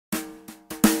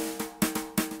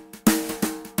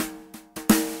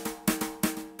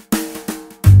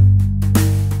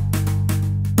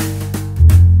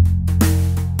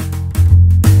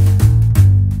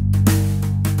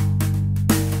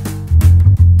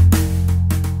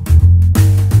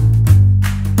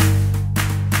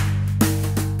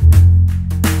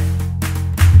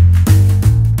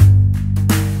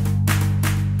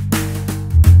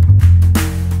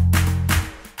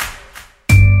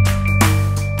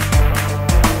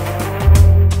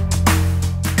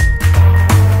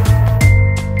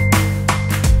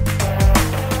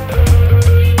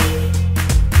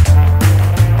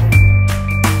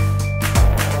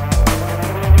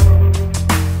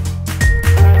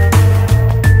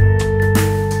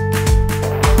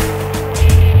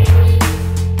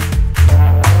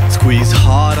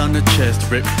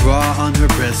ripped bra on her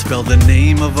breast spelled the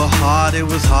name of her heart. It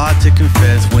was hard to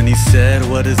confess when he said,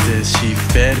 "What is this?" She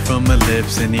fed from her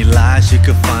lips any lies she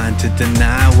could find to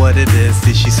deny what it is.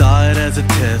 See, she saw it as a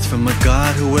test from a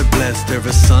God who had blessed her.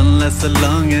 A son less a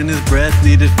lung and his breath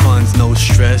needed funds. No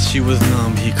stress, she was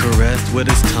numb. He caressed with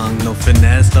his tongue. No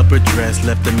finesse, up her dress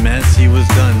left a mess. He was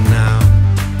done now.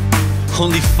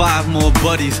 Only 5 more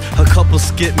buddies, a couple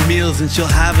skip meals, and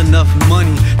she'll have enough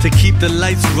money to keep the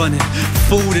lights running,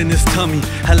 food in his tummy,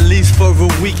 at least for a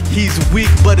week. He's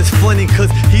weak, but it's funny, cause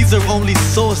he's her only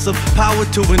source of power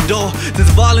to endure this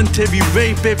voluntary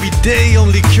rape every day,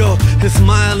 only cure. His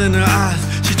smile in her eyes,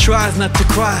 she tries not to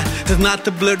cry, as not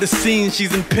to blur the scene.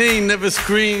 She's in pain, never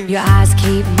screams. Your eyes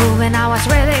keep moving, I watch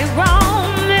where they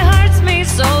roam. It hurts me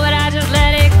so, but I just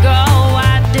let it go.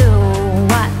 I do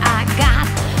what I got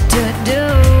to do.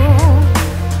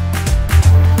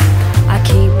 I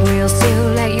keep real still,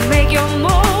 let you make your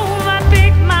move. I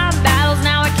pick my battles,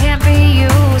 now it can't be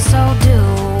you. So do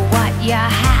what you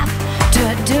have to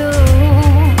do.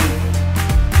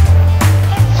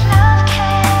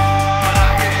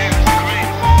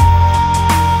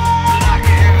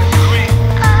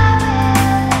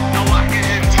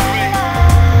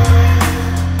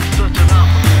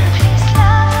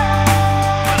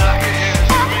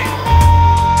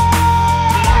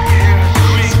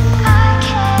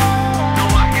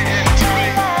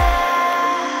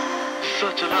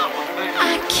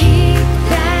 I keep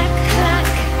that clock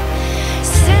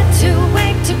set to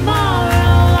wake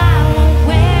tomorrow. I won't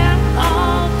wear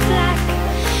all black,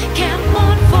 can't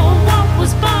mourn for what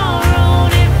was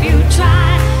borrowed. If you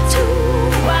try to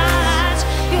watch,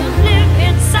 you'll live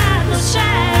inside the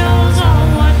shadows of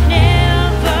what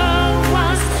never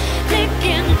was,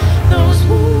 licking those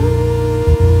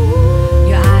wounds.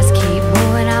 Your eyes keep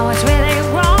moving, I watch where they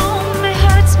roam. It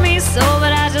hurts me so,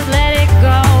 but I just let it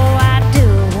go.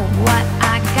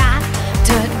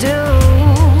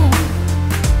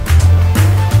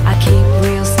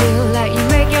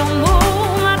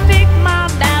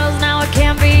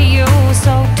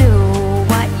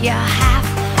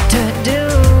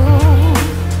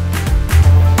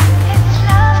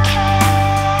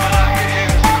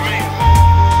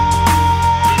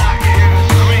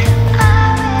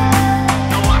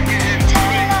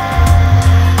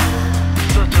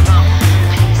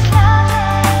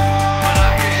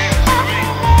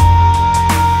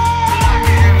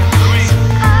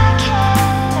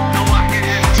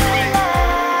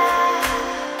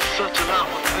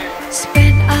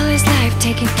 Spent all his life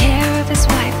taking care of his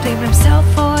wife, blame himself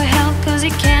for her health cause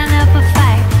he can't help but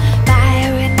fight. Buy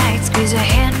her at night, squeeze her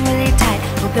hand really tight,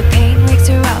 hope the pain wakes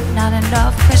her up, not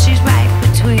enough cause she's right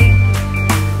between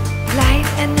light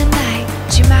and the night.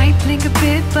 She might blink a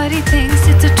bit but he thinks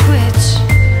it's a twitch.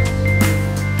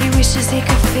 He wishes he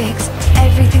could fix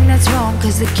everything that's wrong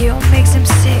cause the guilt makes him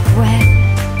sick when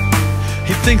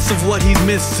he thinks of what he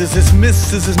misses. His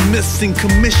missus is missing,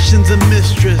 commissions a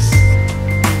mistress.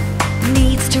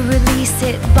 Needs to release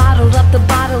it, bottled up the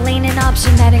bottle ain't an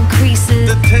option that increases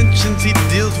the tensions he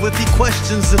deals with, he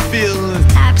questions the feelings.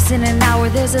 Absent an hour,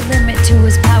 there's a limit to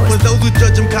his powers. For those who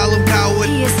judge him, call him coward.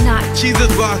 He is not, she's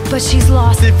his rock, but she's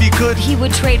lost. If he could, he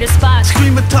would trade her spot.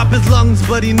 Scream atop his lungs,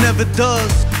 but he never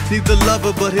does. Needs a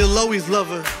lover, but he'll always love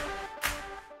her.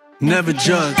 Never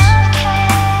judge.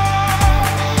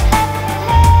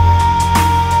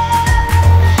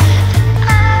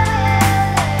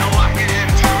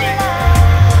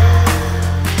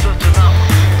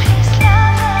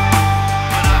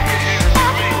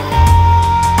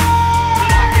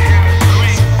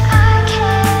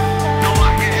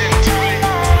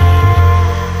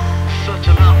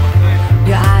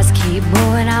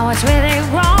 I watch where they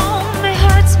roam. It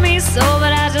hurts me so,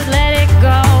 but I just let it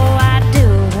go. I do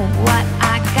what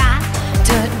I got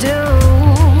to do.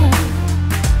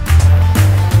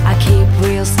 I keep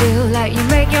real still, let you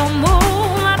make your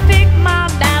move. I pick my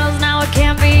battles, now it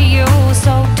can't be you.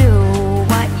 So do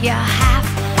what you have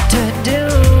to do.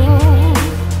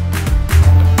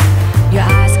 Your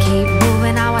eyes keep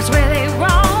moving, I watch where they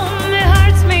roam. It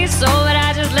hurts me so, but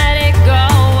I just let it go.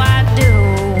 I do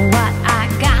what I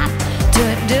got to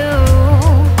do.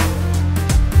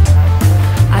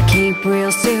 I keep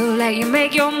real still, let you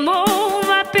make your move.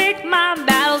 I pick my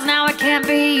battles, now it can't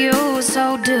be you.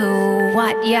 So do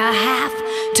what you have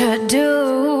to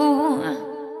do.